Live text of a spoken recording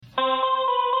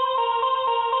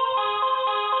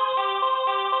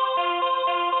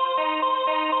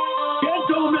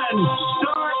and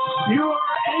start your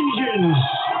engines.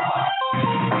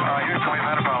 Houston, we've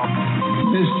had a problem.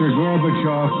 Mr.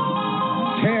 Gorbachev,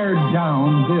 tear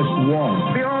down this wall.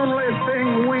 The only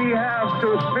thing we have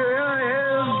to fear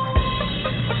is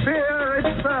fear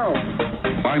itself.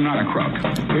 I'm not a crook.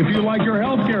 If you like your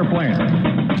health care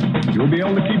plan, you'll be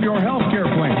able to keep your health care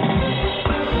plan.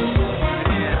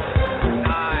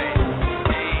 9,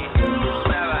 8,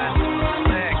 7,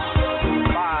 6,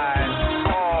 5,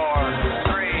 4,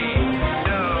 3,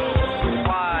 2,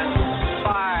 1,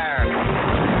 fire.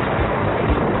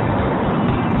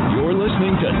 You're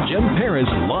listening to Jim Paris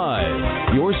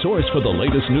Live, your source for the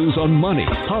latest news on money,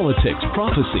 politics,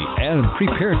 prophecy, and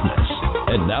preparedness.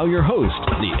 And now your host,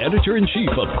 the editor-in-chief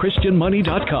of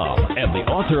ChristianMoney.com and the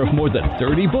author of more than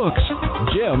 30 books,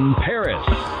 Jim Paris.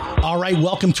 All right,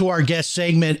 welcome to our guest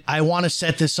segment. I want to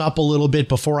set this up a little bit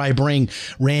before I bring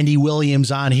Randy Williams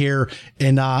on here,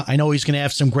 and I know he's going to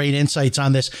have some great insights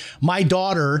on this. My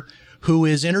daughter, who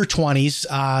is in her 20s,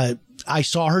 I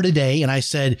saw her today, and I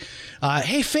said,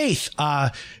 hey, Faith,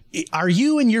 are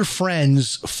you and your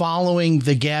friends following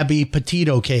the Gabby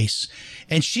Petito case?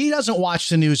 And she doesn't watch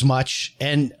the news much.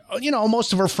 And, you know,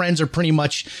 most of her friends are pretty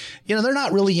much, you know, they're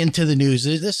not really into the news.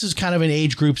 This is kind of an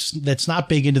age group that's not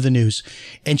big into the news.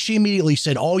 And she immediately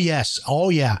said, oh, yes.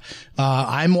 Oh, yeah.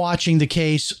 I'm watching the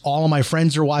case. All of my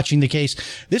friends are watching the case.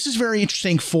 This is very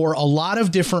interesting for a lot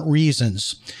of different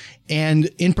reasons. And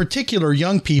in particular,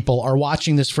 young people are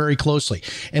watching this very closely.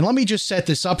 And let me just set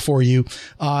this up for you.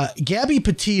 Gabby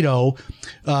Petito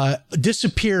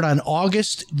disappeared on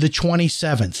August the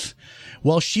 27th.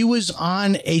 Well, she was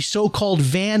on a so-called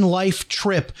van life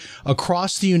trip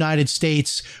across the United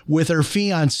States with her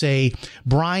fiancé,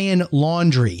 Brian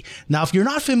Laundrie. Now, if you're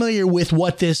not familiar with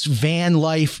what this van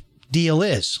life deal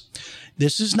is,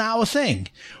 this is now a thing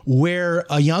where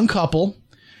a young couple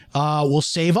will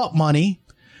save up money.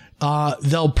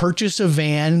 They'll purchase a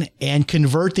van and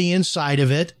convert the inside of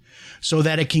it so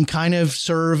that it can kind of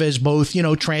serve as both, you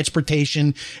know,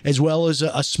 transportation as well as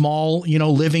a small, you know,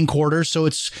 living quarters. So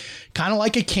it's kind of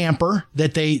like a camper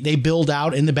that they build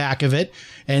out in the back of it.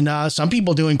 And some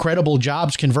people do incredible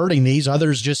jobs converting these.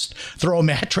 Others just throw a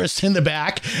mattress in the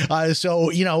back.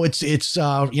 So, you know, it's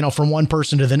you know, from one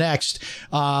person to the next.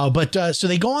 So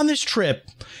they go on this trip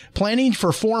planning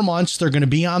for 4 months. They're going to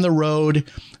be on the road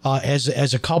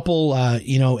as a couple,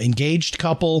 you know, engaged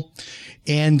couple.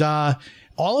 And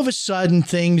all of a sudden,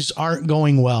 things aren't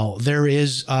going well. There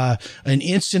is an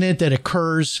incident that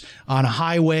occurs on a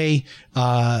highway.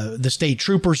 The state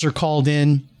troopers are called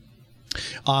in.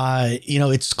 You know,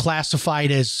 it's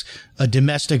classified as a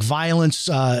domestic violence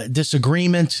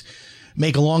disagreement.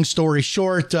 Make a long story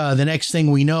short, the next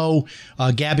thing we know,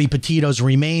 Gabby Petito's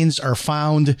remains are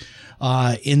found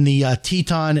in the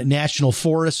Teton National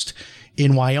Forest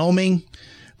in Wyoming.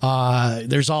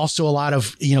 There's also a lot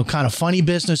of, you know, kind of funny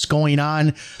business going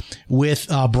on with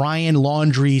Brian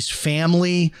Laundrie's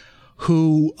family,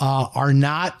 who are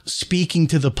not speaking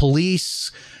to the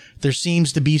police. There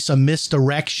seems to be some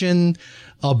misdirection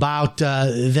about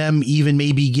them even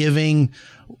maybe giving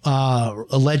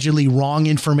allegedly wrong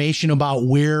information about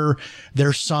where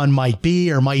their son might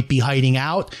be or might be hiding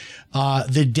out.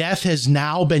 The death has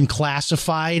now been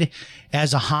classified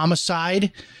as a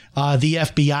homicide. The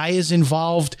FBI is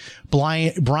involved.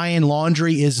 Brian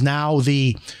Laundrie is now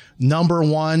the number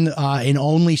one and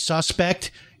only suspect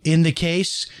in the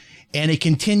case. And it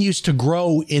continues to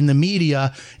grow in the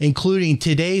media, including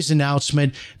today's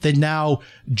announcement that now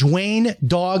Dwayne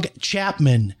Dog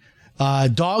Chapman,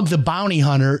 Dog the Bounty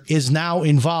Hunter, is now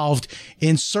involved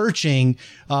in searching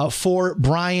for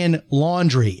Brian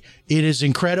Laundrie. It is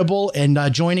incredible. And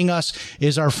joining us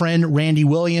is our friend Randy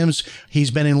Williams.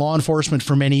 He's been in law enforcement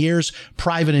for many years,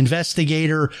 private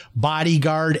investigator,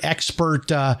 bodyguard, expert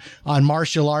on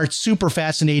martial arts, super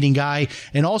fascinating guy,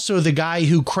 and also the guy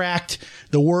who cracked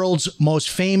the world's most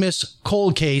famous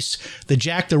cold case, the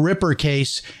Jack the Ripper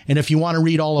case. And if you want to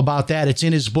read all about that, it's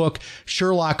in his book,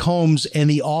 Sherlock Holmes and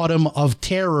the Autumn of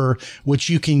Terror, which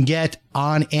you can get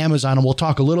on Amazon. And we'll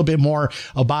talk a little bit more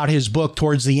about his book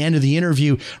towards the end of the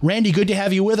interview. Randy, good to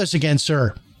have you with us again,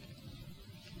 sir.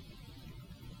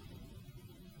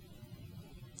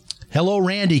 Hello,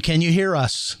 Randy. Can you hear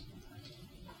us?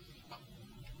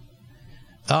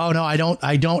 Oh, no, I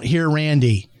don't hear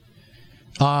Randy.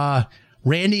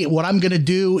 Randy, what I'm going to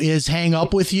do is hang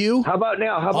up with you. How about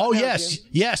now? Yes. Jim?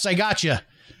 Yes, I got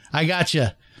you.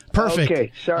 Perfect.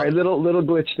 Okay. Sorry, little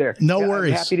glitch there. No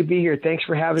worries. I'm happy to be here. Thanks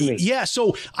for having me. Yeah.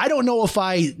 So I don't know if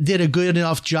I did a good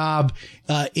enough job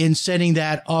in setting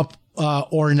that up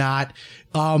or not.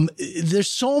 There's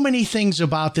so many things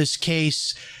about this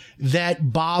case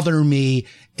that bother me.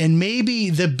 And maybe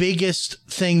the biggest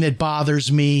thing that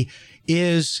bothers me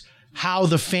is how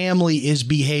the family is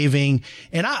behaving.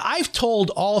 And I've told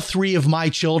all three of my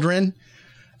children,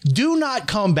 do not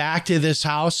come back to this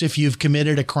house if you've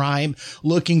committed a crime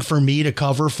looking for me to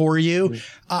cover for you.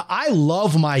 I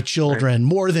love my children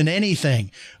more than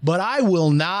anything, but I will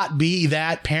not be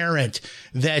that parent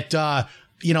that,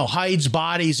 hides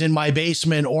bodies in my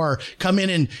basement or come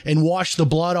in and wash the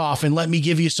blood off and let me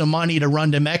give you some money to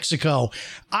run to Mexico.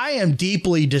 I am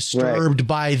deeply disturbed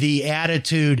by the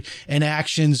attitude and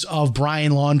actions of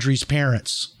Brian Laundrie's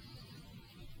parents.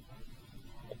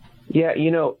 Yeah,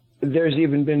 there's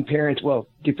even been parents, well,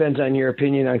 depends on your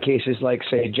opinion on cases like,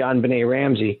 say, John Benet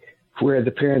Ramsey, where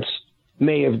the parents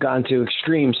may have gone to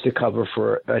extremes to cover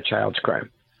for a child's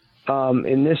crime.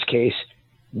 In this case,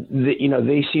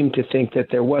 they seem to think that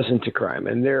there wasn't a crime,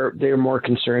 and they're more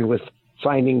concerned with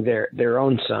finding their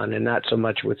own son and not so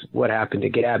much with what happened to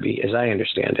Gabby, as I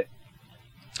understand it.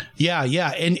 Yeah.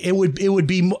 And it would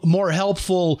be more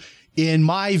helpful, in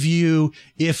my view,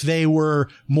 if they were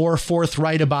more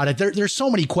forthright about it. There's so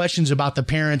many questions about the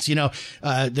parents.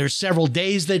 There's several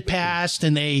days that passed,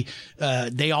 and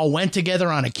they all went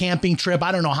together on a camping trip.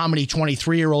 I don't know how many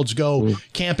 23-year-olds go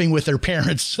camping with their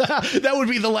parents. That would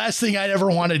be the last thing I'd ever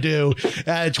want to do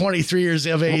at 23 years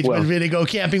of age, would be to go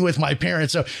camping with my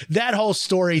parents. So that whole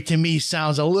story to me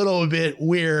sounds a little bit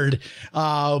weird.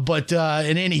 But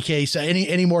in any case,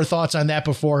 any more thoughts on that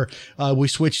before we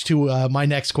switch to my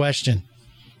next question?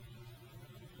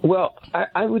 Well,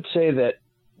 I would say that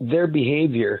their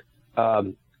behavior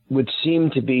would seem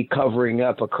to be covering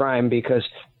up a crime because,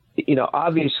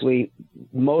 obviously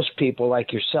most people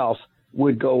like yourself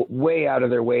would go way out of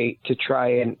their way to try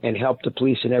and help the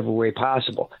police in every way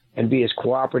possible and be as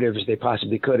cooperative as they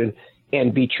possibly could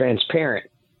and be transparent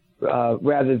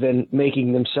rather than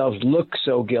making themselves look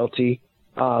so guilty.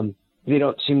 They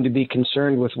don't seem to be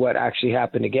concerned with what actually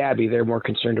happened to Gabby. They're more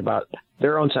concerned about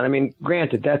their own son. I mean,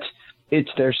 granted, it's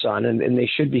their son, and they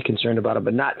should be concerned about it,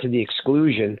 but not to the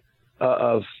exclusion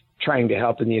of trying to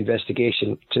help in the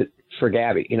investigation for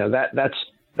Gabby.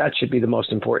 That should be the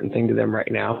most important thing to them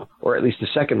right now, or at least the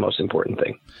second most important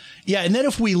thing. Yeah, and then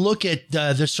if we look at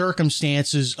the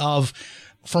circumstances of,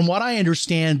 from what I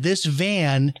understand, this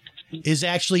van is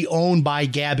actually owned by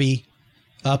Gabby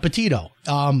Petito.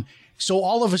 So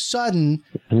all of a sudden,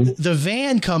 the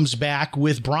van comes back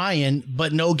with Brian,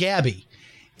 but no Gabby.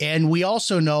 And we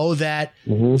also know that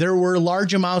there were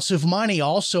large amounts of money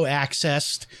also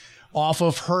accessed off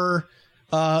of her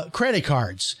credit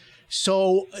cards.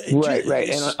 So right,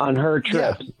 and on her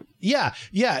trip. Yeah.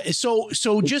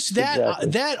 So just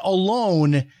that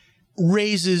alone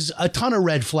raises a ton of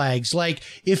red flags. Like,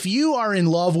 if you are in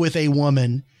love with a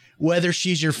woman, whether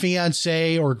she's your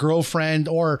fiance or girlfriend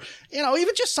or,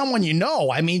 even just someone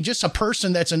I mean, just a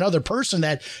person that's another person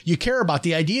that you care about,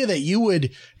 the idea that you would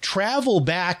travel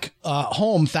back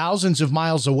home thousands of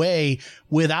miles away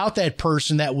without that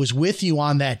person that was with you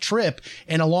on that trip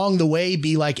and along the way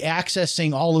be like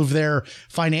accessing all of their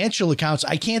financial accounts.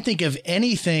 I can't think of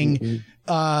anything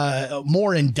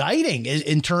more indicting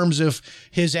in terms of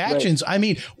his actions. Right. I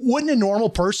mean, wouldn't a normal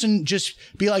person just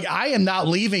be like, I am not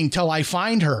leaving till I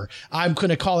find her. I'm going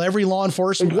to call every law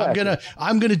enforcement. Exactly.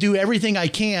 I'm going to do everything I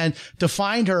can to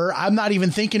find her. I'm not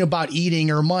even thinking about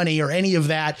eating or money or any of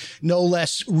that, no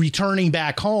less returning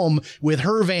back home with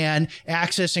her van,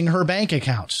 accessing her bank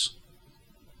accounts.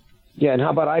 Yeah. And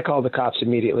how about I call the cops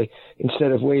immediately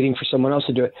instead of waiting for someone else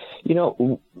to do it?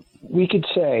 We could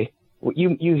say,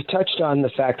 you touched on the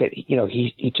fact that,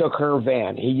 he took her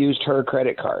van, he used her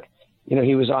credit card,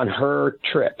 he was on her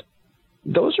trip.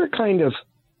 Those are kind of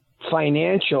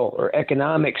financial or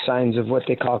economic signs of what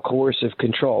they call coercive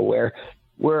control,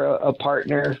 where a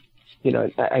partner,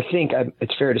 I think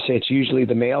it's fair to say it's usually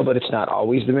the male, but it's not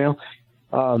always the male,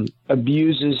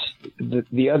 abuses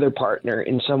the other partner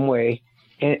in some way.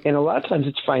 And a lot of times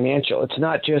it's financial. It's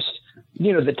not just,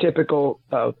 the typical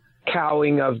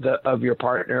cowing of your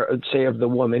partner, say of the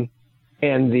woman,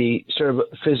 and the sort of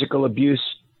physical abuse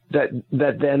that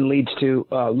then leads to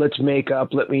let's make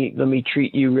up, let me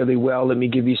treat you really well, let me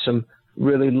give you some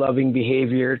really loving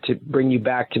behavior to bring you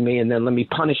back to me, and then let me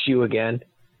punish you again.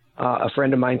 A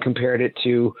friend of mine compared it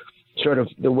to sort of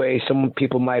the way some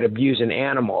people might abuse an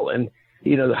animal, and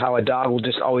how a dog will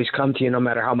just always come to you no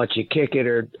matter how much you kick it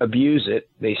or abuse it.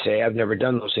 They say, I've never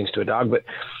done those things to a dog, but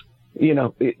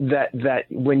that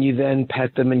when you then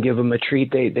pet them and give them a treat,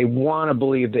 they want to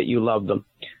believe that you love them.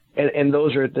 And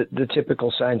those are the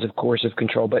typical signs of coercive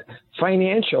control. But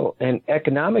financial and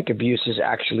economic abuse is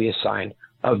actually a sign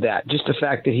of that. Just the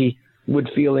fact that he would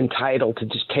feel entitled to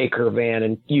just take her van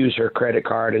and use her credit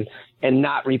card and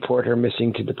not report her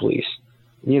missing to the police.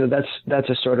 That's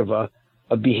a sort of a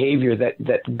behavior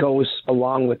that goes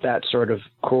along with that sort of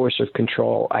coercive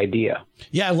control idea.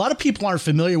 Yeah, a lot of people aren't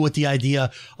familiar with the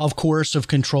idea of coercive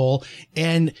control,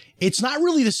 and it's not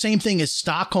really the same thing as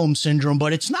Stockholm syndrome,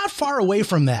 but it's not far away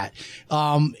from that.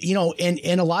 And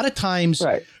a lot of times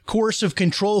coercive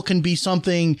control can be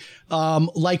something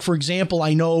like, for example,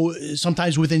 I know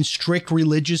sometimes within strict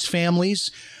religious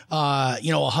families, a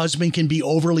husband can be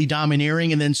overly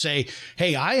domineering and then say,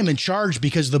 hey, I am in charge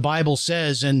because the Bible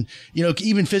says, and,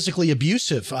 even physically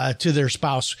abusive to their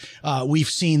spouse. We've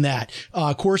seen that.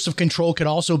 Coercive control could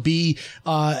also be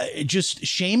just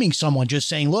shaming someone, just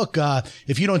saying, look,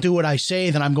 if you don't do what I say,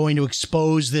 then I'm going to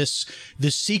expose this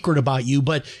secret about you.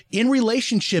 But in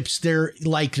relationships, there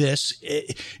like this,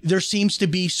 there seems to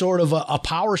be sort of a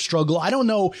power struggle. I don't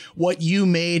know what you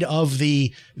made of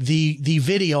the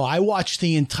video. I watched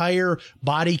the entire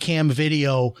body cam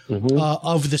video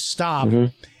of the stop.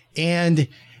 And,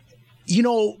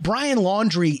 Brian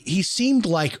Laundrie, he seemed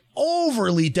like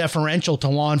overly deferential to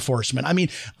law enforcement. I mean,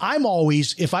 I'm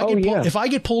always, if I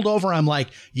get pulled over, I'm like,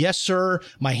 yes, sir.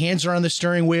 My hands are on the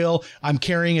steering wheel. I'm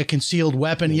carrying a concealed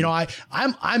weapon.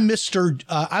 I'm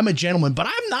a gentleman, but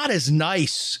I'm not as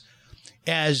nice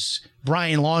as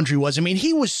Brian Laundrie was. I mean,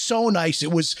 he was so nice.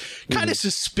 It was kind of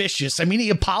suspicious. I mean,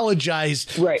 he apologized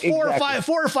four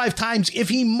or five times if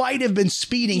he might have been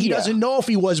speeding. He doesn't know if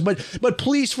he was, but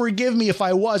please forgive me if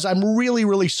I was. I'm really,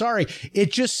 really sorry.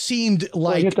 It just seemed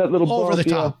like that little over bump, the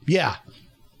top. Yeah.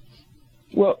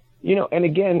 Well, and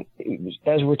again,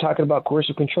 as we're talking about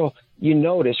coercive control, you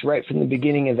notice right from the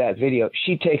beginning of that video,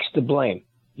 she takes the blame.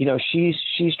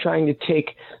 She's trying to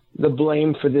take the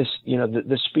blame for this,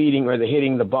 the speeding or the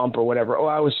hitting the bump or whatever. Oh,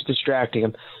 I was distracting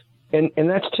him. And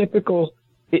that's typical.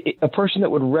 A person that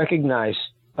would recognize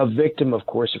a victim of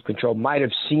coercive control might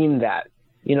have seen that.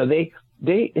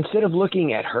 They instead of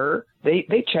looking at her,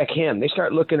 they check him. They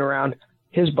start looking around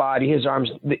his body, his arms.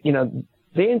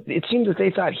 It seems that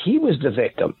they thought he was the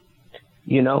victim,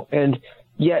 and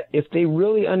yet if they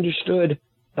really understood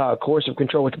coercive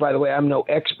control, which, by the way, I'm no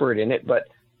expert in it, but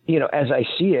as I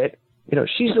see it,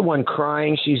 she's the one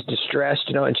crying, she's distressed,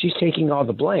 and she's taking all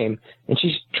the blame, and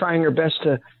she's trying her best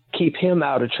to keep him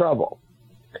out of trouble,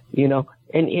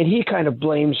 and he kind of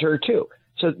blames her too.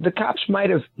 So the cops might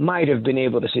have been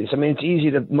able to see this. I mean, it's easy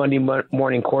to Monday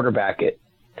morning quarterback it,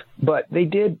 but they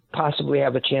did possibly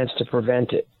have a chance to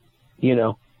prevent it.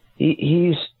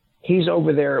 He's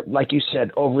over there, like you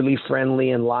said, overly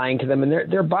friendly and lying to them, and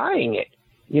they're buying it.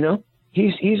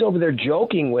 He's over there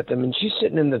joking with them, and she's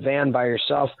sitting in the van by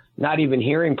herself, not even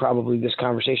hearing probably this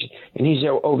conversation, and he's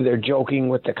over there joking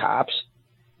with the cops,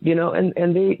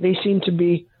 and they seem to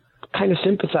be kind of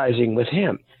sympathizing with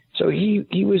him. So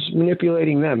he was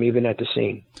manipulating them even at the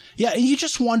scene. Yeah, and you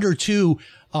just wonder too,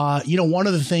 one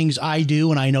of the things I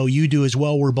do, and I know you do as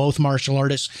well, we're both martial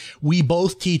artists, we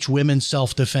both teach women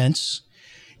self-defense,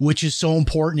 which is so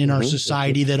important in our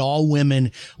society that all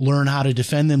women learn how to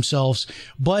defend themselves.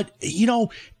 But,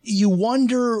 you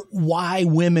wonder why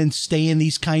women stay in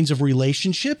these kinds of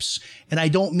relationships. And I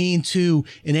don't mean to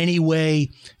in any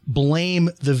way blame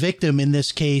the victim in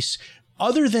this case,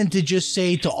 other than to just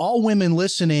say to all women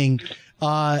listening,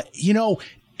 you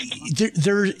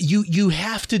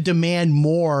have to demand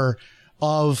more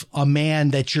of a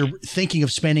man that you're thinking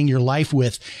of spending your life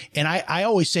with. And I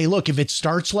always say, look, if it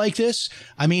starts like this,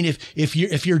 I mean, if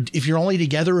you're only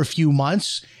together a few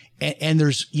months and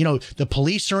there's, the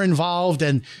police are involved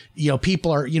and,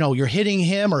 people are, you're hitting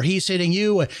him or he's hitting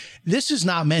you, this is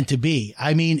not meant to be.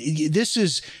 I mean, this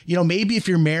is, maybe if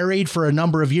you're married for a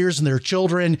number of years and there are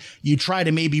children, you try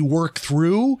to maybe work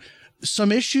through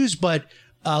some issues. But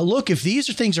look, if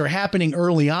these things are happening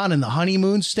early on in the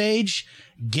honeymoon stage,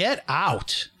 get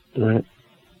out. Right.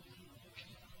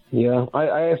 Yeah,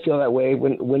 I feel that way.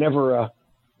 Whenever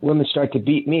women start to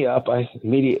beat me up, I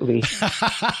immediately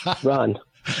run.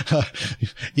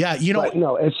 Yeah, But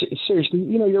no, it's seriously,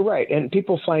 you're right. And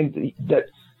people find that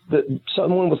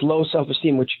someone with low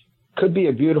self-esteem, which could be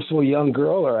a beautiful young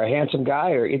girl or a handsome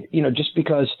guy, or just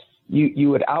because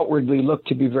you would outwardly look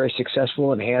to be very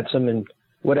successful and handsome and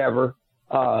whatever,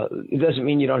 it doesn't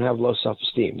mean you don't have low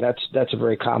self-esteem. That's a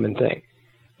very common thing.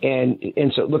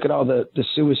 And so look at all the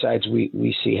suicides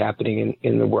we see happening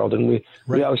in the world. And we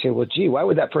always say, well, gee, why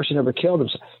would that person ever kill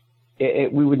themselves?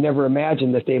 We would never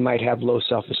imagine that they might have low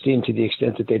self-esteem to the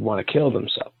extent that they'd want to kill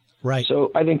themselves. Right.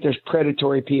 So I think there's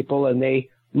predatory people, and they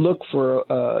look for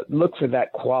that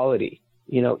quality,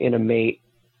 in a mate,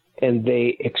 and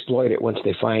they exploit it once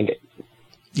they find it.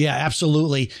 Yeah,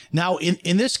 absolutely. Now,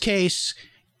 in this case,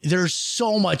 there's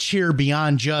so much here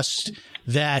beyond just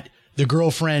that the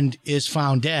girlfriend is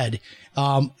found dead.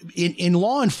 In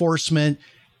law enforcement,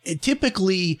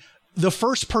 typically the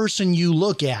first person you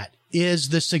look at is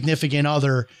the significant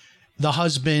other, the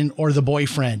husband or the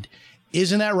boyfriend.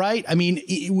 Isn't that right? I mean,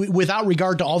 without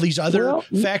regard to all these other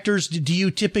factors, do you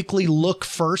typically look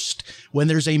first when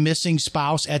there's a missing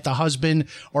spouse at the husband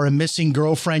or a missing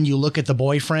girlfriend? You look at the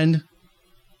boyfriend?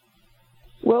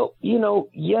 Well,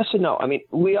 yes and no. I mean,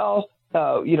 we all,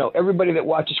 everybody that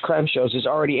watches crime shows is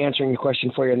already answering the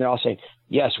question for you, and they're all saying,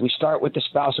 yes, we start with the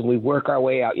spouse and we work our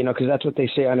way out, because that's what they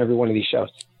say on every one of these shows.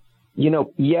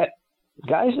 Yet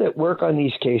guys that work on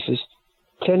these cases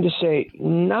tend to say,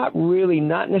 not really,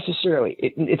 not necessarily.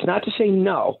 It's not to say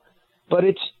no, but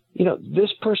it's,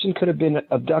 this person could have been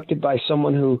abducted by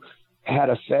someone who had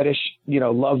a fetish,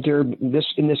 loved her. In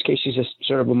this case, she's a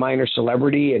sort of a minor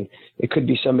celebrity, and it could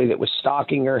be somebody that was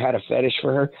stalking her, had a fetish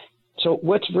for her. So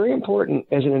what's very important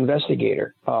as an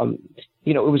investigator, it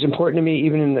was important to me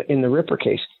even in the Ripper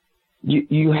case.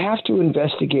 You have to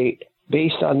investigate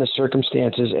based on the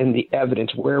circumstances and the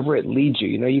evidence wherever it leads you.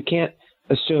 You can't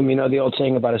assume, the old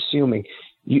saying about assuming.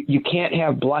 You can't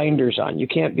have blinders on. You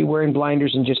can't be wearing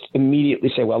blinders and just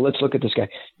immediately say, well, let's look at this guy.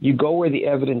 You go where the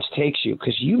evidence takes you,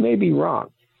 because you may be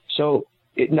wrong. So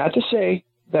not to say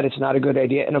that it's not a good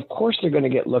idea. And of course they're going to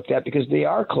get looked at because they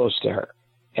are close to her,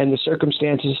 and the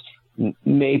circumstances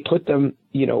may put them,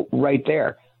 right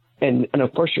there. And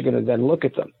of course you're going to then look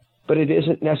at them, but it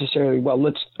isn't necessarily, well,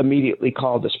 let's immediately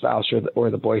call the spouse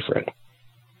or the boyfriend.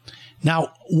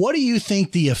 Now, what do you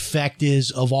think the effect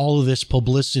is of all of this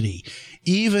publicity,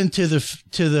 even to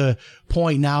the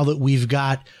point now that we've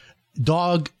got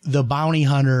Dog the bounty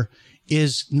hunter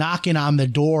is knocking on the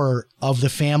door of the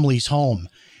family's home?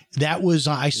 That was,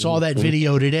 I saw that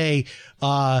video today.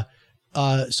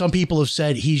 Some people have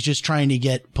said he's just trying to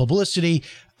get publicity.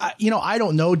 I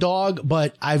don't know Dog,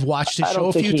 but I've watched the show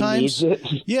a few times.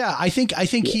 Yeah, I think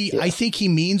he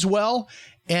means well.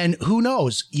 And who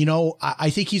knows, I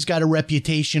think he's got a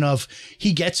reputation of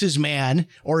he gets his man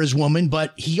or his woman,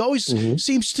 but he always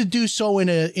seems to do so in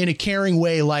a caring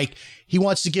way. Like he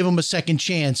wants to give him a second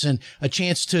chance and a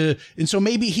chance to. And so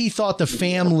maybe he thought the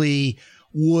family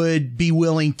would be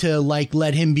willing to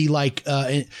let him be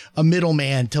a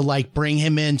middleman to bring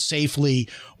him in safely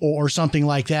or something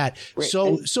like that. Right.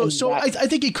 So I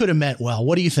think he could have meant well.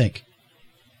 What do you think?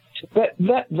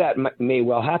 That may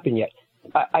well happen yet.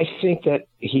 I think that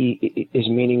he is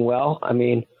meaning well. I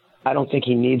mean, I don't think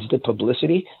he needs the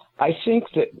publicity. I think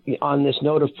that on this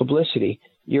note of publicity,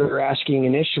 you're asking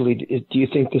initially, do you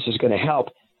think this is going to help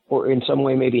or in some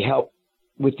way maybe help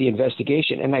with the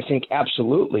investigation? And I think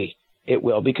absolutely it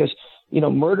will, because,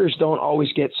 murders don't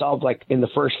always get solved like in the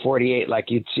first 48, like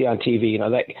you'd see on TV.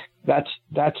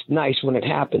 That's nice when it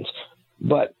happens.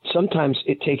 But sometimes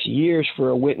it takes years for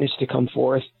a witness to come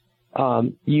forth.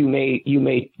 You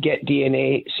may get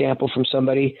DNA sample from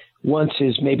somebody once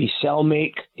his maybe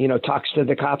cellmate, talks to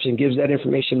the cops and gives that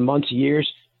information months,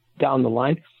 years down the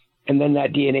line. And then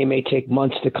that DNA may take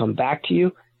months to come back to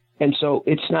you. And so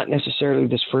it's not necessarily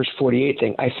this first 48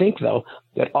 thing. I think, though,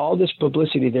 that all this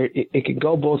publicity there, it can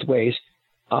go both ways.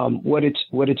 What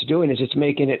it's doing is it's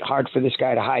making it hard for this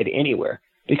guy to hide anywhere,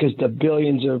 because the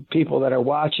billions of people that are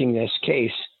watching this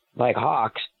case like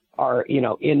hawks are,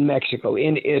 in Mexico,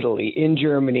 in Italy, in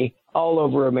Germany, all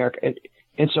over America.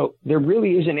 And so there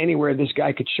really isn't anywhere this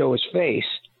guy could show his face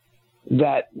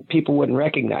that people wouldn't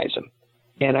recognize him.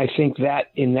 And I think that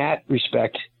in that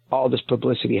respect, all this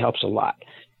publicity helps a lot.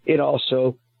 It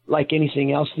also, like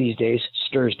anything else these days,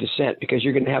 stirs dissent, because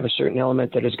you're going to have a certain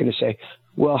element that is going to say,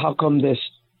 well, how come this,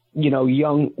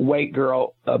 young white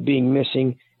girl being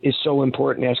missing is so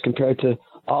important as compared to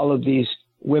all of these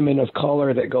women of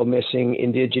color that go missing,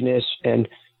 indigenous and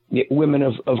women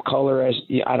of color, as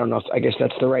I don't know if I guess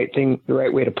that's the right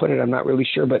way to put it. I'm not really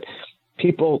sure, but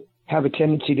people have a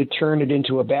tendency to turn it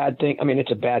into a bad thing. I mean,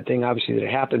 it's a bad thing, obviously, that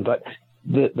it happened, but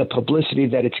the publicity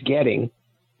that it's getting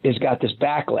has got this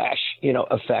backlash,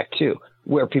 effect too,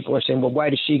 where people are saying, well, why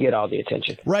does she get all the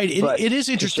attention? Right. It is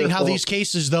interesting how these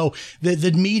cases, though,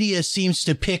 the media seems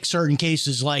to pick certain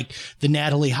cases like the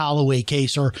Natalie Holloway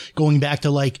case, or going back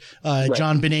to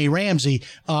John Benet Ramsey.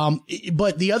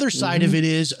 But the other side of it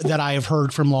is that I have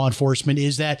heard from law enforcement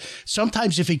is that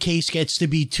sometimes if a case gets to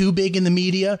be too big in the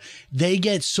media, they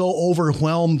get so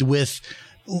overwhelmed with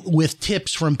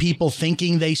tips from people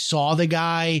thinking they saw the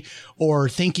guy or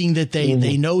thinking that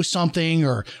they know something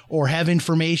or have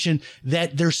information,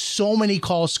 that there's so many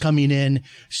calls coming in,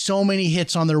 so many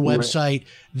hits on their website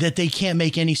that they can't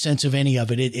make any sense of any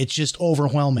of it. It's just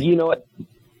overwhelming. You know what?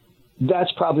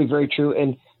 That's probably very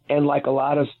true. And like a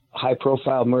lot of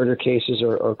high-profile murder cases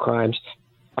or crimes,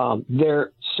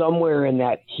 there somewhere in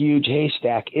that huge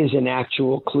haystack is an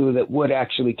actual clue that would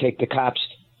actually take the cops,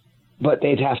 but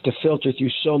they'd have to filter through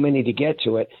so many to get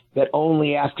to it that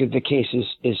only after the case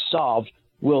is solved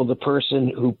will the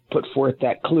person who put forth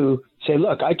that clue say,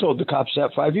 look, I told the cops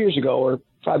that 5 years ago or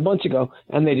 5 months ago,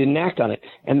 and they didn't act on it.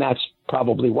 And that's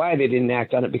probably why they didn't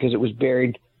act on it, because it was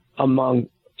buried among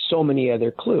so many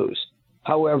other clues.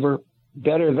 However,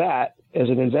 better that, as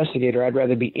an investigator, I'd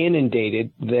rather be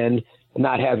inundated than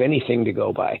not have anything to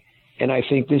go by. And I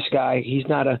think this guy, he's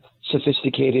not a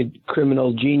sophisticated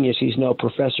criminal genius. He's no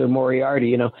Professor Moriarty.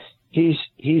 You know, he's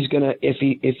going to, if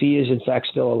he is in fact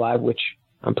still alive, which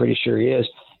I'm pretty sure he is,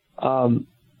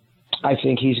 I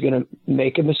think he's going to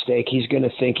make a mistake. He's going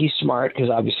to think he's smart, because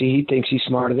obviously he thinks he's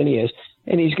smarter than he is.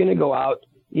 And he's going to go out,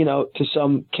 you know, to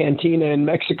some cantina in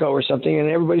Mexico or something, and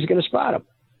everybody's going to spot him.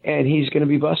 And he's going to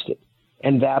be busted.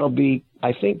 And that'll be,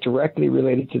 I think, directly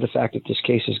related to the fact that this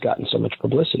case has gotten so much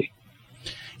publicity.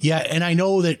 Yeah, and I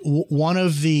know that one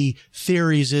of the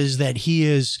theories is that he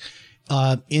is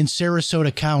in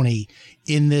Sarasota County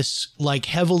in this like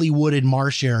heavily wooded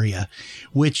marsh area,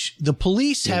 which the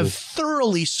police have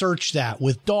thoroughly searched that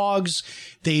with dogs.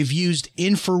 They've used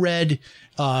infrared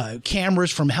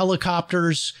cameras from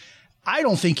helicopters. I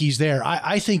don't think he's there.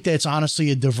 I think that's honestly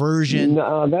a diversion.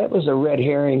 No, that was a red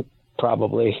herring,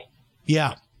 probably.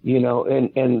 Yeah. You know,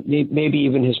 and maybe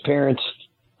even his parents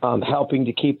helping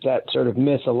to keep that sort of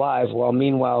myth alive. While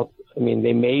meanwhile, I mean,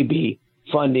 they may be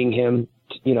funding him,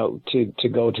 you know, to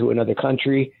go to another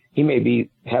country. He may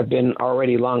have been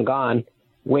already long gone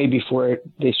way before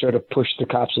they sort of pushed the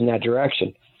cops in that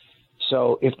direction.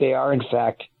 So if they are, in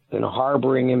fact, you know,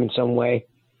 harboring him in some way,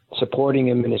 supporting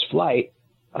him in his flight,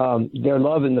 they're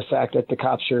loving the fact that the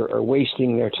cops are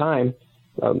wasting their time.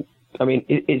 I mean,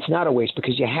 it's not a waste,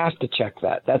 because you have to check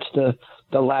that. That's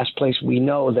the last place we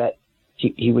know that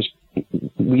he was.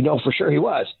 We know for sure he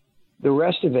was. The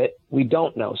rest of it, we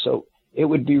don't know. So it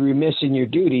would be remiss in your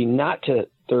duty not to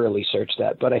thoroughly search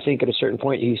that. But I think at a certain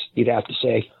point, you'd have to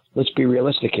say, let's be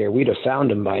realistic here. We'd have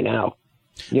found him by now.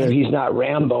 You know, he's not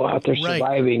Rambo out there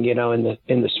surviving, you know, in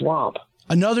the swamp.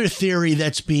 Another theory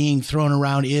that's being thrown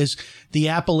around is the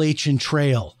Appalachian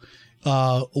Trail,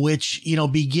 which, you know,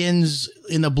 begins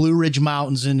in the Blue Ridge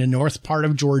Mountains in the north part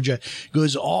of Georgia,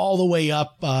 goes all the way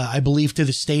up, I believe, to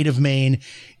the state of Maine.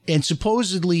 And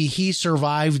supposedly he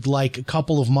survived like a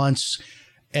couple of months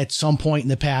at some point in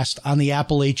the past on the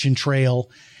Appalachian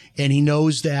Trail, and he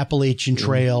knows the Appalachian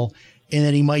Trail, and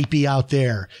that he might be out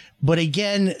there. But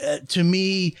again, to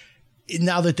me,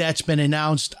 now that that's been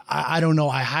announced, I don't know.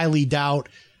 I highly doubt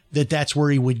that that's where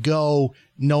he would go,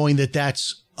 knowing that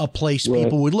that's a place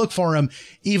people would look for him,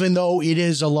 even though it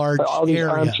is a large all these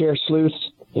area. Armchair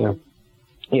sleuths.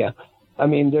 Yeah. I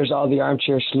mean, there's all the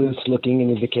armchair sleuths looking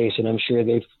into the case, and I'm sure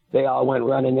they all went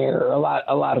running there, or a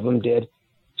lot of them did.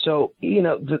 So, you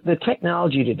know, the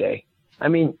technology today, I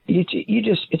mean, you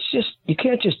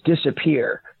can't just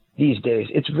disappear these days.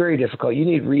 It's very difficult. You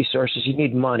need resources. You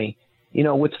need money. You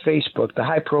know, with Facebook, the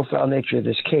high profile nature of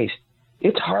this case,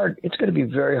 it's hard. It's going to be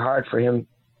very hard for him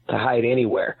to hide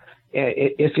anywhere.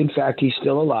 If in fact he's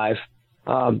still alive,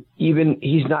 even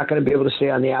he's not going to be able to stay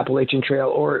on the Appalachian Trail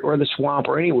or the swamp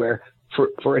or anywhere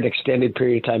for an extended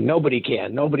period of time. Nobody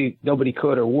can. Nobody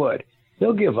could or would.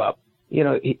 He'll give up. You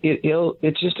know,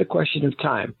 it's just a question of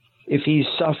time. If he's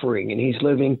suffering and he's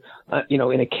living, you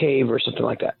know, in a cave or something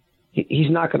like that, he's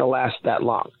not going to last that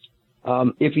long.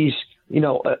 If he's, you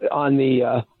know, on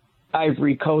the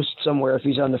Ivory Coast somewhere, if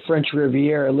he's on the French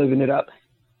Riviera living it up,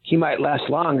 he might last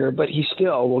longer, but he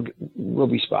still will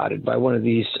be spotted by one of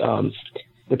these,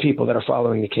 the people that are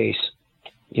following the case,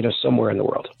 you know, somewhere in the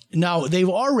world. Now, they've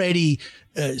already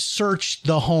searched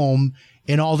the home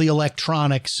and all the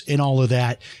electronics and all of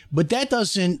that, but that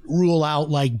doesn't rule out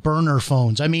like burner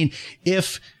phones. I mean,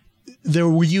 if they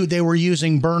were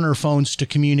using burner phones to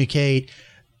communicate,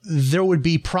 there would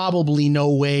be probably no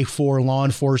way for law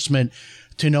enforcement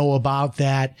to know about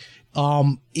that.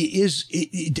 Do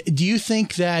you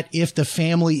think that if the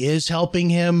family is helping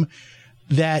him,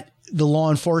 that the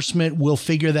law enforcement will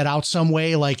figure that out some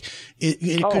way? Like, could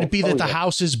it be that the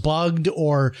house is bugged,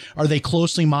 or are they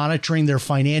closely monitoring their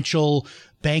financial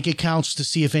bank accounts to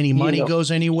see if any money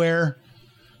goes anywhere?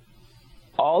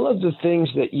 All of the things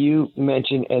that you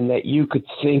mentioned and that you could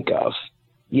think of,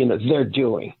 you know, they're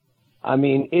doing. I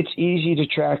mean, it's easy to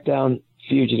track down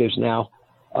fugitives now.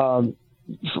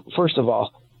 First of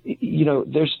all, you know,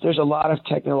 there's a lot of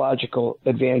technological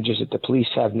advantages that the police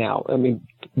have now. I mean,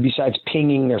 besides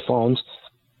pinging their phones,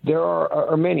 there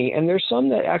are many, and there's some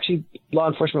that actually law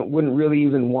enforcement wouldn't really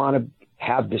even want to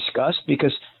have discussed,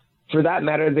 because for that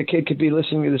matter, the kid could be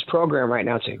listening to this program right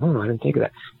now and saying, "Oh, I didn't think of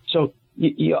that." So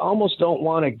you almost don't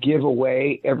want to give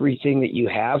away everything that you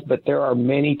have, but there are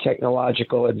many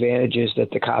technological advantages that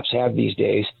the cops have these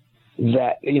days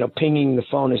that, pinging the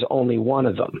phone is only one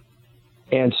of them.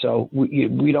 And so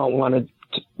we don't want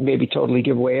to maybe totally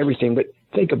give away everything, but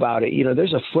think about it.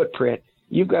 There's a footprint.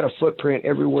 You've got a footprint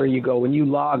everywhere you go. When you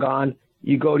log on,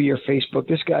 you go to your Facebook.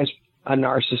 This guy's a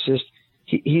narcissist.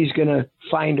 He's going to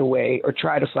find a way or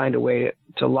try to find a way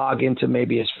to log into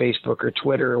maybe his Facebook or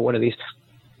Twitter or one of these.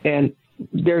 And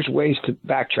there's ways to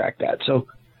backtrack that. So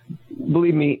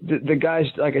believe me, the guy's,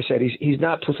 like I said, he's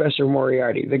not Professor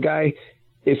Moriarty. The guy,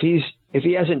 if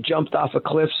he hasn't jumped off a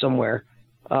cliff somewhere,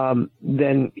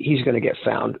 then he's going to get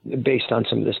found based on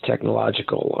some of this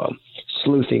technological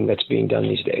sleuthing that's being done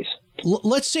these days.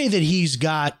 Let's say that he's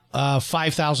got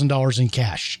 $5,000 in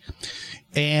cash,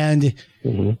 and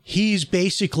he's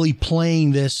basically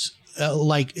playing this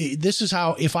like, this is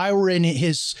how, if I were in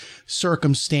his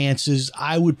circumstances,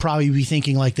 I would probably be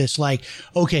thinking like this, like,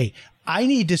 okay, I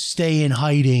need to stay in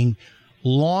hiding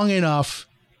long enough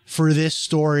for this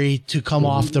story to come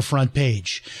off the front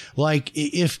page. Like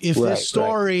if this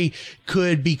story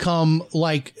could become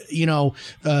like,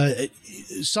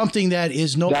 something that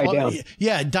is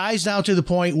dies down to the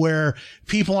point where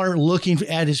people aren't looking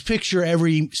at his picture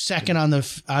every second on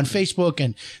Facebook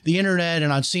and the internet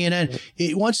and on CNN.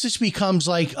 Once this becomes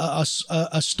like a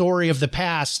story of the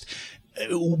past,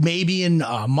 maybe in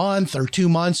a month or 2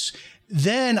 months,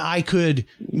 then I could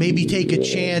maybe take a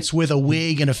chance with a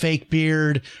wig and a fake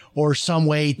beard or some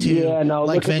way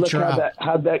to venture out.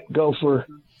 How'd that go for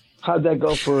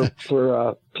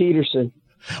Peterson?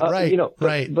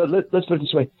 Right. But let's put it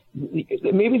this way.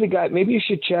 Maybe you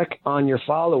should check on your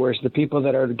followers, the people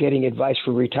that are getting advice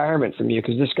for retirement from you,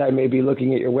 because this guy may be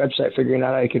looking at your website, figuring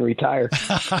out how he can retire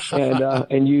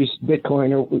and use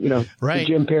Bitcoin or, the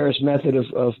Jim Paris method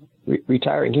of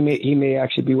retiring. He may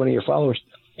actually be one of your followers.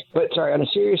 But sorry, on a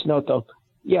serious note, though,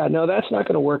 that's not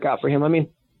going to work out for him. I mean,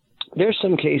 there's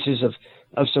some cases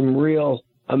of some real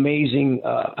amazing.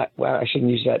 I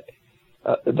shouldn't use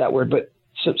that word, but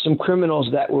some criminals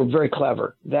that were very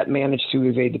clever that managed to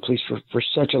evade the police for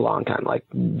such a long time, like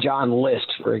John List,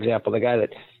 for example, the guy that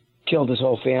killed his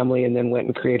whole family and then went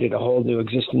and created a whole new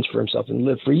existence for himself and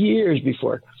lived for years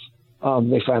before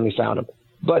they finally found him.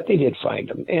 But they did find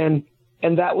him,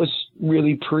 and that was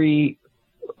really pre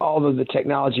all of the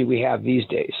technology we have these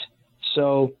days.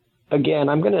 So again,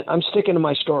 I'm sticking to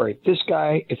my story. This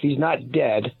guy, if he's not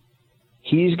dead,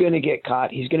 he's going to get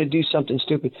caught. He's going to do something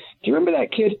stupid. Do you remember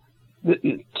that kid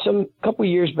some couple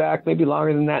years back, maybe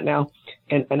longer than that now?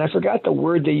 And I forgot the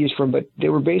word they used for him, but they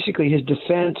were basically his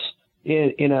defense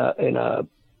in a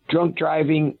drunk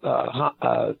driving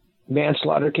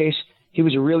manslaughter case. He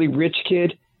was a really rich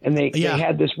kid. And they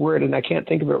had this word, and I can't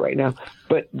think of it right now,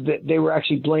 but they were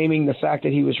actually blaming the fact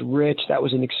that he was rich. That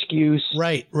was an excuse,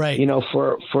 right.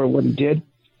 For what he did.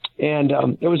 And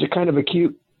it was a kind of a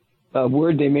cute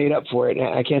word they made up for it. And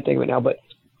I can't think of it now, but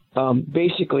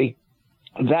basically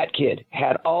that kid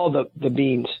had all the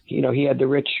beans. He had the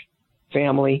rich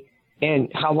family,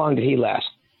 and how long did he last?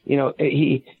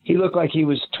 He looked like he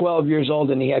was 12 years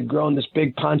old and he had grown this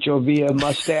big Pancho Villa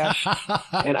mustache.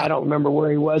 And I don't remember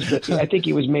where he was, but I think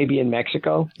he was maybe in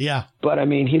Mexico. Yeah. But I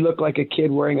mean, he looked like a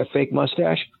kid wearing a fake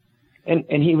mustache, and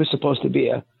he was supposed to be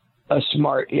a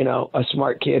smart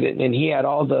kid. And he had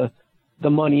all the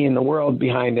money in the world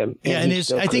behind him. And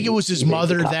I think it was his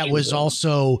mother that was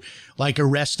also like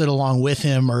arrested along with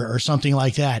him or something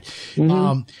like that.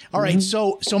 All right.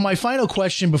 So my final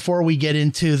question before we get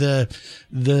into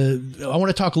I want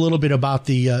to talk a little bit about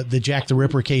the Jack the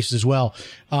Ripper case as well.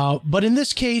 But in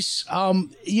this case,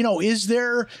 is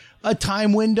there a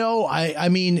time window? I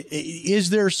mean, is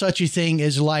there such a thing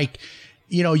as like,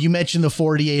 you mentioned the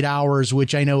 48 hours,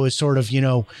 which I know is sort of,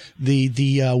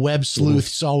 the web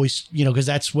sleuths always, because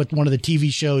that's what one of the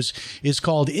TV shows is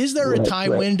called. Is there a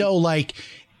time window? Like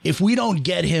if we don't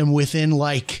get him within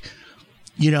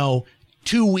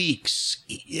 2 weeks,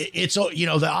 it's,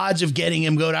 the odds of getting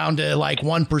him go down to like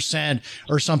 1%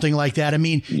 or something like that. I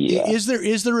mean, is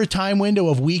there a time window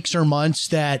of weeks or months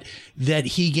that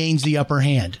he gains the upper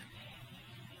hand?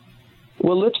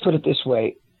 Well, let's put it this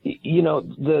way.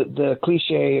 The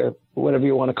cliche or whatever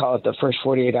you want to call it, the first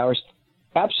 48 hours,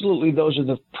 absolutely those are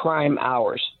the prime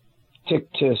hours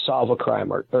to solve a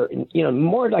crime or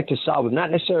more like to solve it,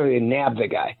 not necessarily to nab the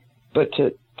guy, but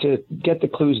to get the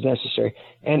clues necessary.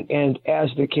 And as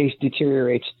the case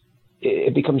deteriorates,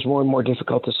 it becomes more and more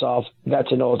difficult to solve.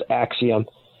 That's an old axiom.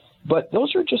 But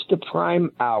those are just the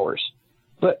prime hours.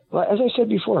 But as I said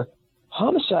before,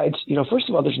 homicides, first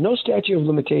of all, there's no statute of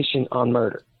limitation on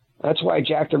murder. That's why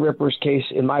Jack the Ripper's case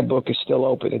in my book is still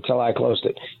open until I closed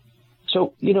it.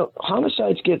 So,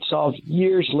 homicides get solved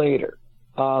years later.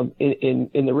 In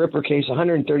the Ripper case,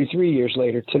 133 years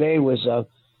later. Today was a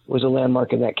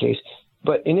landmark in that case.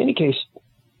 But in any case,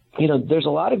 there's a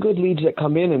lot of good leads that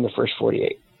come in the first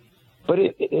 48. But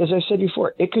as I said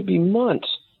before, it could be months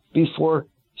before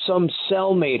some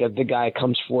cellmate of the guy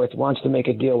comes forth, wants to make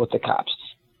a deal with the cops.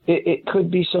 It could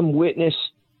be some witness,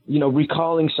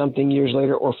 recalling something years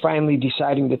later, or finally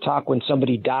deciding to talk when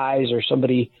somebody dies or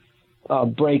somebody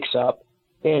breaks up.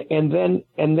 And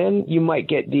then you might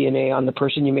get DNA on the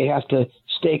person. You may have to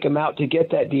stake them out to get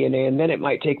that DNA, and then it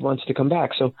might take months to come back.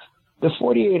 So the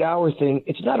 48-hour thing,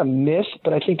 it's not a myth,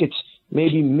 but I think it's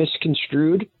maybe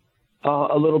misconstrued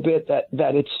a little bit that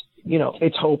it's,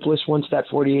 it's hopeless once that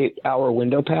 48-hour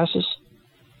window passes.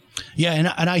 Yeah,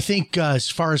 and I think as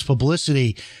far as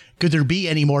publicity, could there be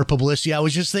any more publicity? I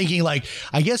was just thinking,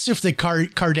 I guess if the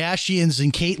Kardashians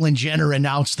and Caitlyn Jenner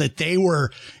announced that they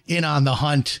were in on the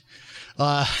hunt,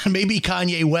 maybe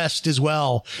Kanye West as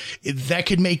well, that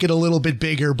could make it a little bit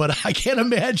bigger, but I can't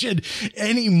imagine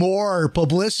any more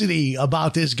publicity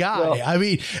about this guy. Well, I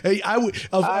mean,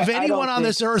 of anyone on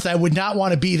this earth, I would not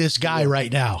want to be this guy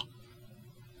right now.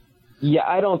 Yeah,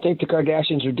 I don't think the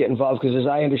Kardashians would get involved because, as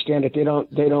I understand it, they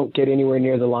don't get anywhere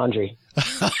near the laundry.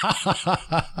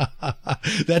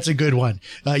 That's a good one.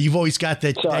 You've always got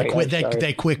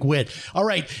that quick wit. All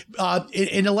right,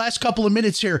 in the last couple of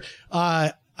minutes here,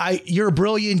 you're a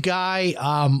brilliant guy.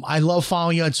 I love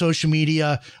following you on social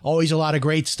media. Always a lot of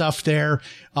great stuff there.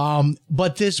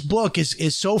 But this book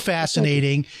is so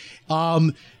fascinating.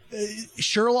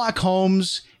 Sherlock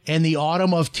Holmes and the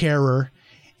Autumn of Terror,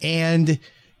 and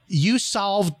you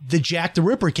solved the Jack the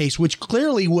Ripper case, which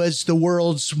clearly was the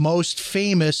world's most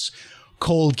famous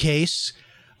cold case.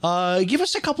 Give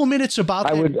us a couple minutes about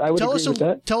that. I would agree with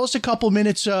that. Tell us a couple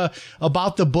minutes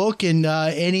about the book and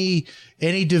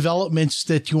any developments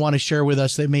that you want to share with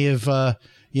us that may have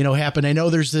happened. I know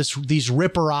there's these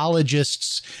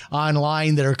Ripperologists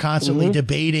online that are constantly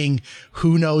debating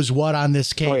who knows what on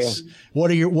this case. Oh,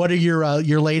 yeah. What are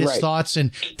your latest thoughts,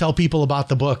 and tell people about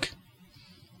the book?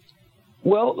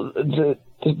 Well, the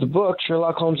book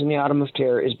Sherlock Holmes and the Autumn of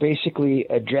Terror is basically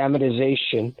a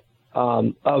dramatization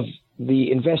of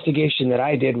the investigation that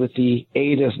I did with the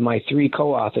aid of my 3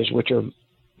 co-authors,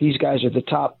 these guys are the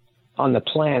top on the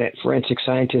planet, forensic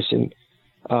scientists and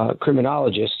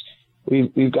criminologists.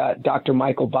 We've got Dr.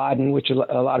 Michael Baden, which a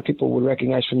lot of people would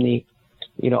recognize from the,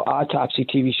 Autopsy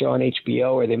TV show on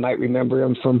HBO, or they might remember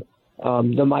him from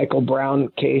the Michael Brown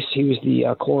case. He was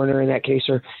the coroner in that case,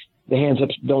 or the Hands Up,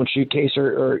 Don't Shoot case,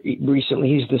 or recently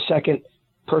he's the second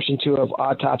person to have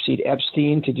autopsied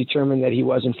Epstein to determine that he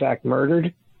was in fact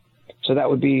murdered. So that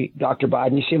would be Dr.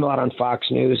 Baden. You see him a lot on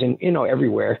Fox News and,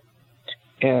 everywhere.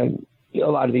 And a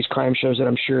lot of these crime shows that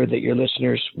I'm sure that your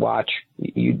listeners watch,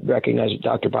 you'd recognize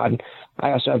Dr. Baden.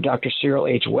 I also have Dr. Cyril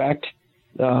H. Wecht,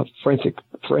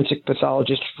 forensic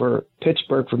pathologist for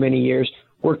Pittsburgh for many years,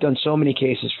 worked on so many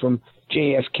cases from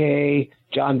JFK,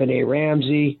 John Benet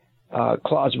Ramsey,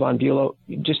 Klaus von Bülow.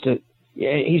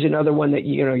 He's another one that,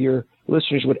 your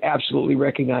listeners would absolutely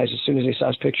recognize as soon as they saw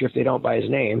his picture if they don't by his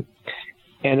name.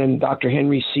 And then Dr.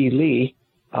 Henry C. Lee,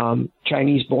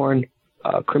 Chinese-born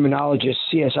criminologist,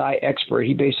 CSI expert.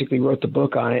 He basically wrote the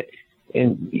book on it,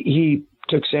 and he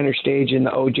took center stage in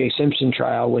the O.J. Simpson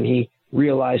trial when he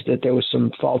realized that there was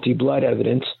some faulty blood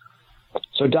evidence.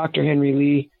 So Dr. Henry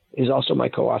Lee is also my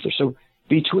co-author. So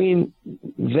between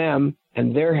them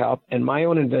and their help and my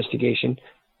own investigation,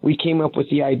 we came up with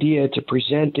the idea to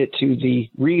present it to the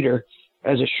reader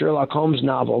as a Sherlock Holmes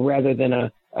novel rather than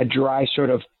a dry sort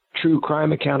of true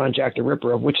crime account on Jack the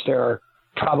Ripper, of which there are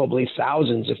probably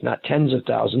thousands, if not tens of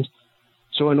thousands.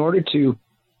 So in order to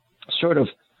sort of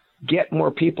get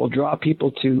more people, draw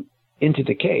people into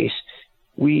the case,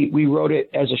 we wrote it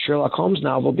as a Sherlock Holmes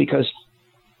novel because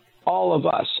all of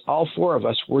us, all 4 of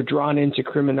us, were drawn into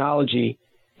criminology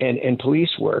and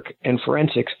police work and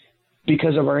forensics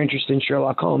because of our interest in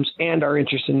Sherlock Holmes and our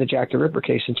interest in the Jack the Ripper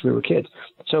case since we were kids.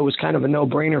 So it was kind of a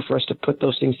no-brainer for us to put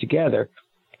those things together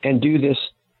and do this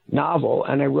novel.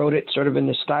 And I wrote it sort of in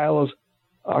the style of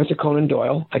Arthur Conan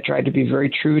Doyle. I tried to be very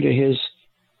true to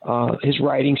his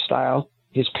writing style,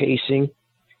 his pacing.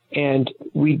 And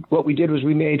what we did was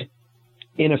we made,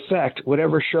 in effect,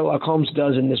 whatever Sherlock Holmes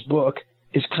does in this book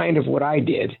is kind of what I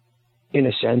did, in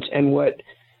a sense, and what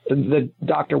the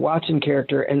Dr. Watson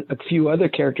character and a few other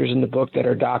characters in the book that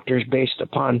are doctors based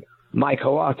upon my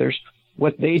co-authors,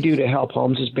 what they do to help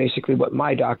Holmes is basically what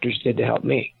my doctors did to help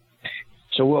me.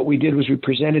 So what we did was we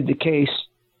presented the case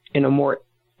in a more,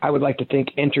 I would like to think,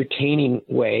 entertaining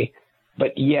way,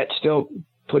 but yet still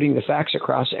putting the facts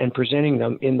across and presenting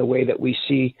them in the way that we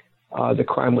see the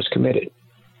crime was committed.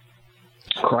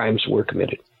 Crimes were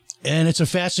committed. And it's a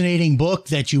fascinating book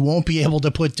that you won't be able to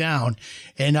put down.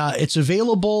 And it's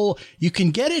available. You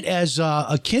can get it as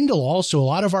a Kindle also. A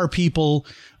lot of our people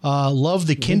love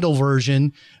the Kindle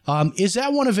version. Is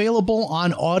that one available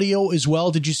on audio as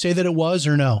well? Did you say that it was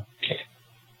or no?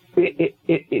 It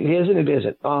is and it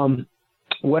isn't.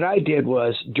 What I did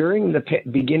was during the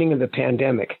beginning of the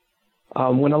pandemic,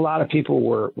 when a lot of people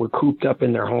were cooped up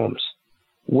in their homes,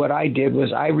 what I did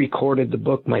was I recorded the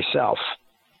book myself.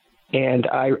 And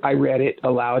I read it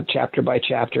aloud chapter by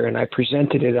chapter, and I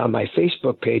presented it on my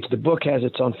Facebook page. The book has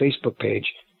its own Facebook page,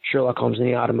 Sherlock Holmes and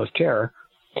the Autumn of Terror.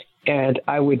 And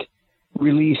I would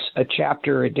release a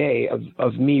chapter a day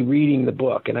of me reading the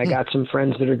book. And I got some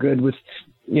friends that are good with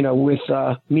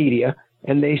media,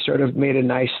 and they sort of made a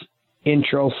nice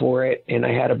intro for it. And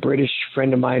I had a British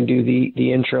friend of mine do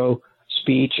the intro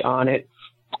speech on it.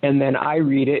 And then I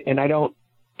read it, and I don't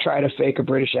try to fake a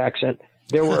British accent.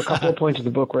 There were a couple of points of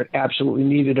the book where it absolutely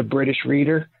needed a British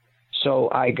reader. So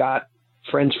I got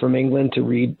friends from England to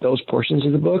read those portions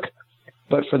of the book.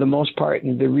 But for the most part,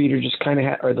 the reader just kind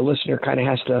of, or the listener kind of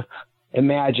has to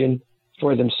imagine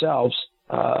for themselves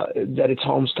that it's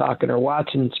Holmes talking or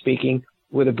Watson speaking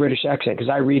with a British accent, because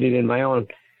I read it in my own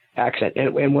accent.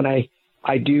 And when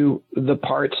I do the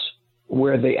parts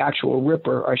where the actual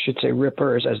Ripper, or I should say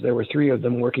Rippers, as there were three of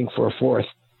them working for a fourth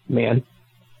man,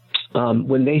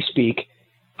 when they speak,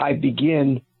 I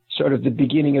begin sort of the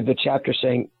beginning of the chapter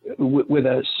saying with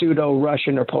a pseudo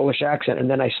Russian or Polish accent, and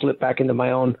then I slip back into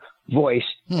my own voice,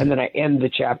 and then I end the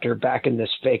chapter back in this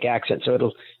fake accent. So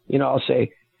it'll, I'll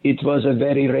say, "It was a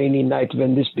very rainy night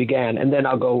when this began," and then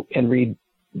I'll go and read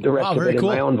the rest of it in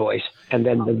my own voice. And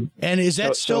then and is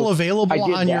that still available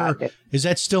on your? Is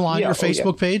that still on your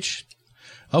Facebook page?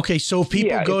 Okay, so if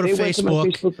people go to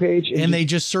Facebook page and they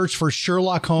just search for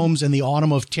Sherlock Holmes and the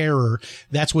Autumn of Terror,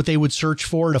 that's what they would search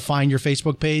for to find your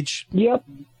Facebook page? Yep.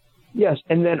 Yes.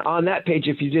 And then on that page,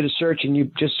 if you did a search and you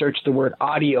just searched the word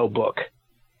audiobook,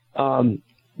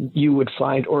 you would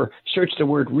find, or search the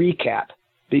word recap,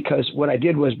 because what I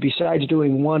did was, besides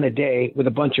doing one a day with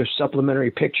a bunch of supplementary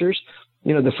pictures,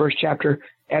 the first chapter,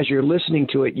 as you're listening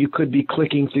to it, you could be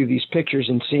clicking through these pictures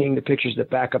and seeing the pictures that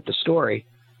back up the story.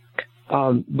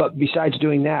 But besides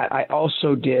doing that, I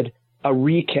also did a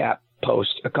recap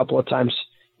post a couple of times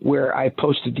where I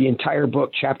posted the entire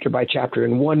book chapter by chapter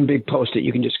in one big post that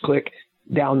you can just click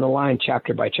down the line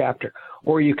chapter by chapter,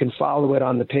 or you can follow it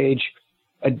on the page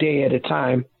a day at a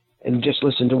time and just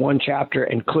listen to one chapter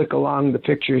and click along the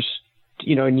pictures,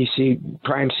 and you see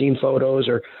crime scene photos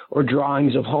or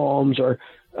drawings of Holmes or,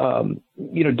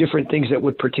 different things that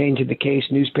would pertain to the case,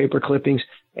 newspaper clippings.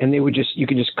 And you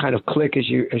can just kind of click as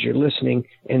you're listening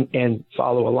and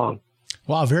follow along.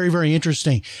 Wow, very, very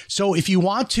interesting. So if you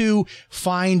want to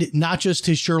find not just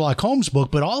his Sherlock Holmes book,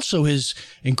 but also his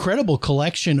incredible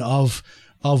collection of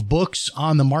books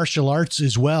on the martial arts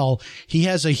as well, he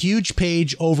has a huge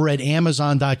page over at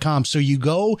Amazon.com. So you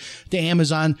go to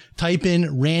Amazon, type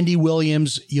in Randy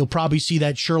Williams. You'll probably see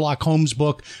that Sherlock Holmes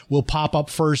book will pop up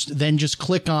first. Then just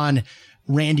click on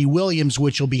Randy Williams,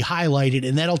 which will be highlighted,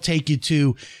 and that'll take you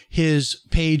to his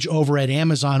page over at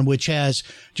Amazon, which has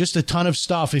just a ton of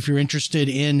stuff if you're interested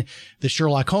in the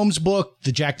Sherlock Holmes book,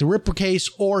 the Jack the Ripper case,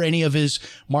 or any of his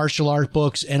martial art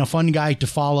books, and a fun guy to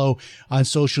follow on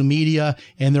social media.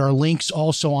 And there are links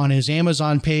also on his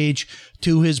Amazon page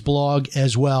to his blog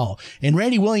as well. And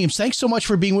Randy Williams, thanks so much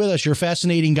for being with us. You're a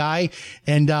fascinating guy,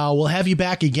 and we'll have you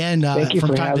back again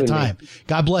from time to time.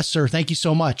 God bless, sir. Thank you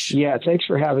so much. Yeah, thanks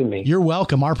for having me. You're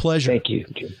welcome. Our pleasure. Thank you,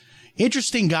 Jim.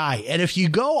 Interesting guy. And if you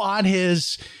go on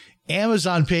his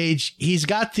Amazon page, he's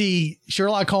got the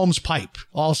Sherlock Holmes pipe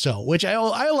also, which I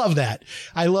love that.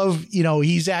 I love,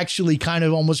 he's actually kind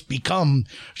of almost become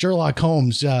Sherlock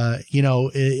Holmes, and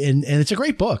it's a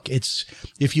great book. It's,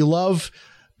 if you love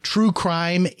true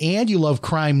crime and you love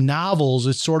crime novels,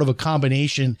 it's sort of a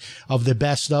combination of the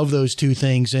best of those two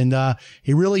things. And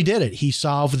he really did it. He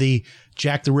solved the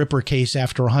Jack the Ripper case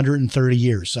after 130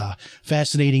 years.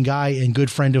 Fascinating guy and good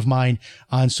friend of mine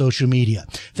on social media.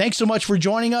 Thanks so much for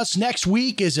joining us. Next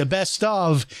week is a best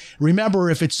of. Remember,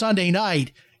 if it's Sunday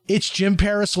night, it's Jim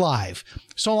Paris Live.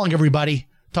 So long, everybody.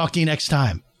 Talk to you next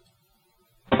time.